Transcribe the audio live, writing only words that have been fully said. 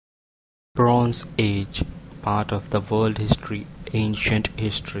Bronze Age, part of the world history, ancient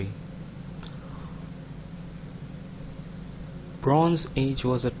history. Bronze Age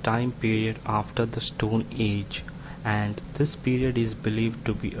was a time period after the Stone Age, and this period is believed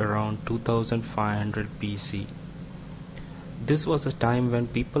to be around 2500 BC. This was a time when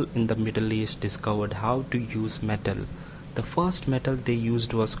people in the Middle East discovered how to use metal. The first metal they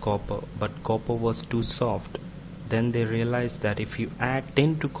used was copper, but copper was too soft. Then they realized that if you add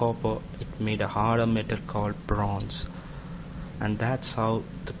tin to copper, it made a harder metal called bronze. And that's how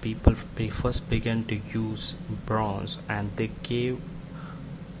the people first began to use bronze, and there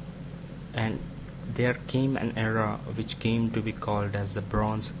came an era which came to be called as the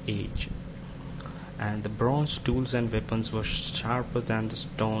Bronze Age. And the bronze tools and weapons were sharper than the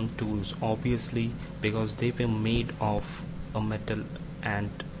stone tools, obviously, because they were made of a metal,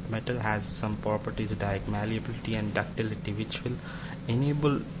 and metal has some properties like malleability and ductility, which will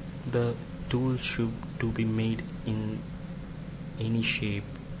enable the tool to be made in any shape,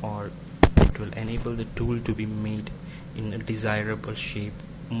 or it will enable the tool to be made in a desirable shape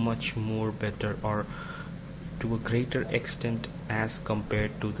much more better, or to a greater extent as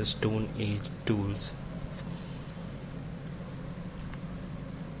compared to the Stone Age tools.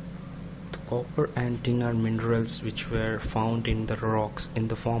 The copper and tin are minerals which were found in the rocks in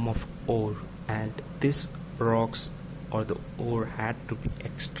the form of ore, and these rocks or the ore had to be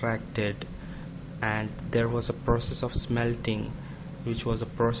extracted, and there was a process of smelting, which was a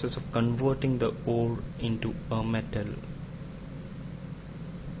process of converting the ore into a metal.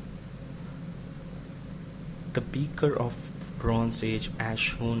 The beaker of Bronze Age, as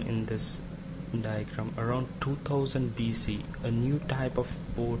shown in this diagram, around 2000 BC, a new type of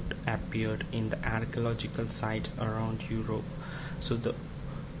pot appeared in the archaeological sites around Europe. So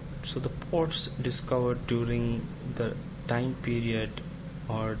the pots discovered during the time period,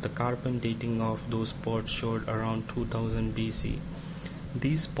 or the carbon dating of those pots, showed around 2000 BC.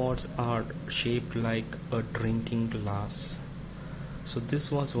 These pots are shaped like a drinking glass. So this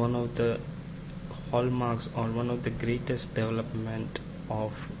was one of the hallmarks, or one of the greatest development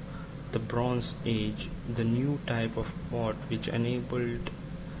of the Bronze Age, the new type of pot which enabled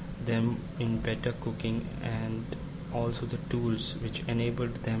them in better cooking, and also the tools which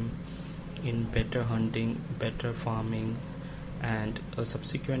enabled them in better hunting, better farming, and a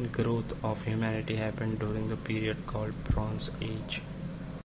subsequent growth of humanity happened during the period called Bronze Age.